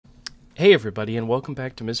Hey everybody, and welcome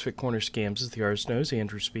back to Misfit Corner Scams. As the artist knows,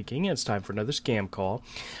 Andrew speaking, and it's time for another scam call.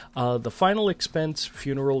 The final expense,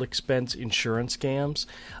 funeral expense insurance scams.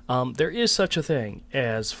 There is such a thing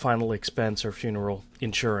as final expense or funeral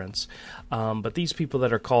insurance, but these people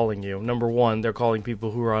that are calling you, number one, they're calling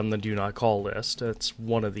people who are on the do not call list. That's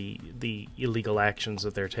one of the illegal actions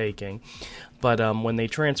that they're taking. But when they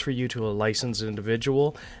transfer you to a licensed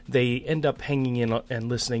individual, they end up hanging in and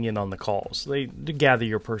listening in on the calls. They gather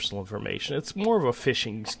your personal information. It's more of a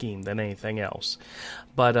phishing scheme than anything else.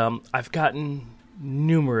 But I've gotten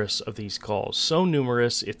numerous of these calls. So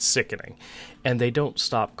numerous, it's sickening. And they don't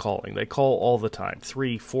stop calling. They call all the time,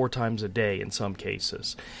 3-4 times a day in some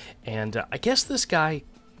cases. And I guess this guy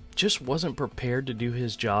just wasn't prepared to do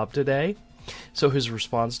his job today. So his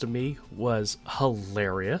response to me was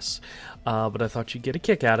hilarious, but I thought you'd get a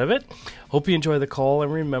kick out of it. Hope you enjoy the call,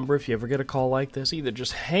 and remember, if you ever get a call like this, either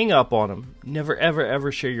just hang up on them. Never, ever,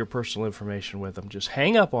 ever share your personal information with them. Just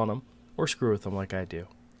hang up on them, or screw with them like I do.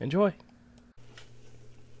 Enjoy.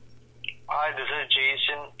 Hi, this is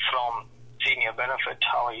Jason from Senior Benefit.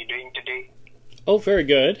 How are you doing today? Oh, very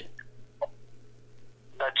good.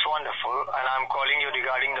 That's wonderful, and I'm calling you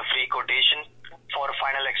regarding the free quotation for a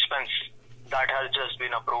final expense that has just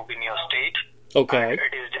been approved in your state. Okay. And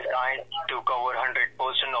it is designed to cover 100%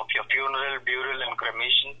 of your funeral, burial, and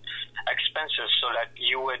cremation expenses so that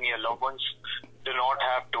you and your loved ones do not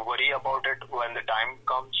have to worry about it when the time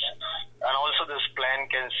comes. And also this plan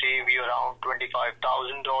can save you around $25,000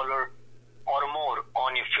 or more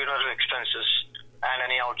on your funeral expenses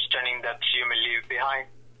and any outstanding debts you may leave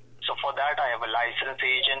behind. So for that, I have a licensed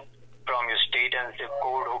agent from your state and zip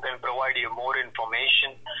code who can provide you more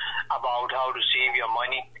information about how to save your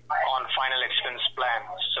money on final expense plan.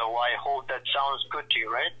 So I hope that sounds good to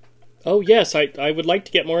you, right? Oh, yes, I would like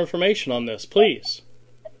to get more information on this, please.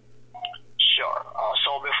 Sure.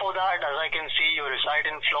 So before that, as I can see, you reside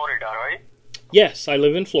in Florida, right? Yes, I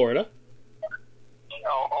live in Florida.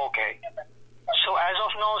 Oh, okay. So as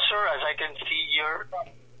of now, sir, as I can see here,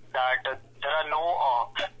 that there are no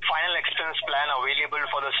final expense plan available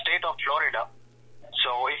for the state of Florida.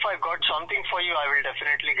 So if I got something for you, I will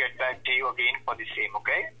definitely get back to you again for the same,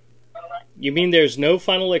 okay? You mean there's no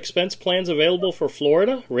final expense plans available for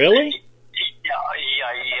Florida? Really?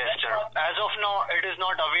 Yes, sir. As of now, it is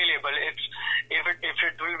not available. If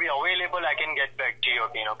it will be available, I can get back to you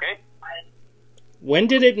again, okay? When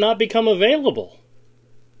did it not become available?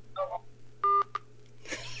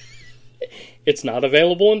 It's not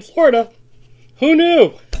available in Florida. Who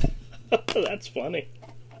knew? That's funny.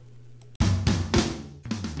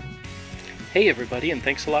 Hey everybody, and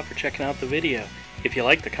thanks a lot for checking out the video. If you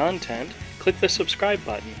like the content, click the subscribe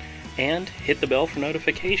button and hit the bell for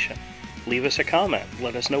notification. Leave us a comment.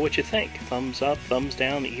 Let us know what you think. Thumbs up, thumbs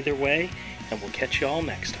down, either way, and we'll catch you all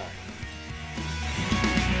next time.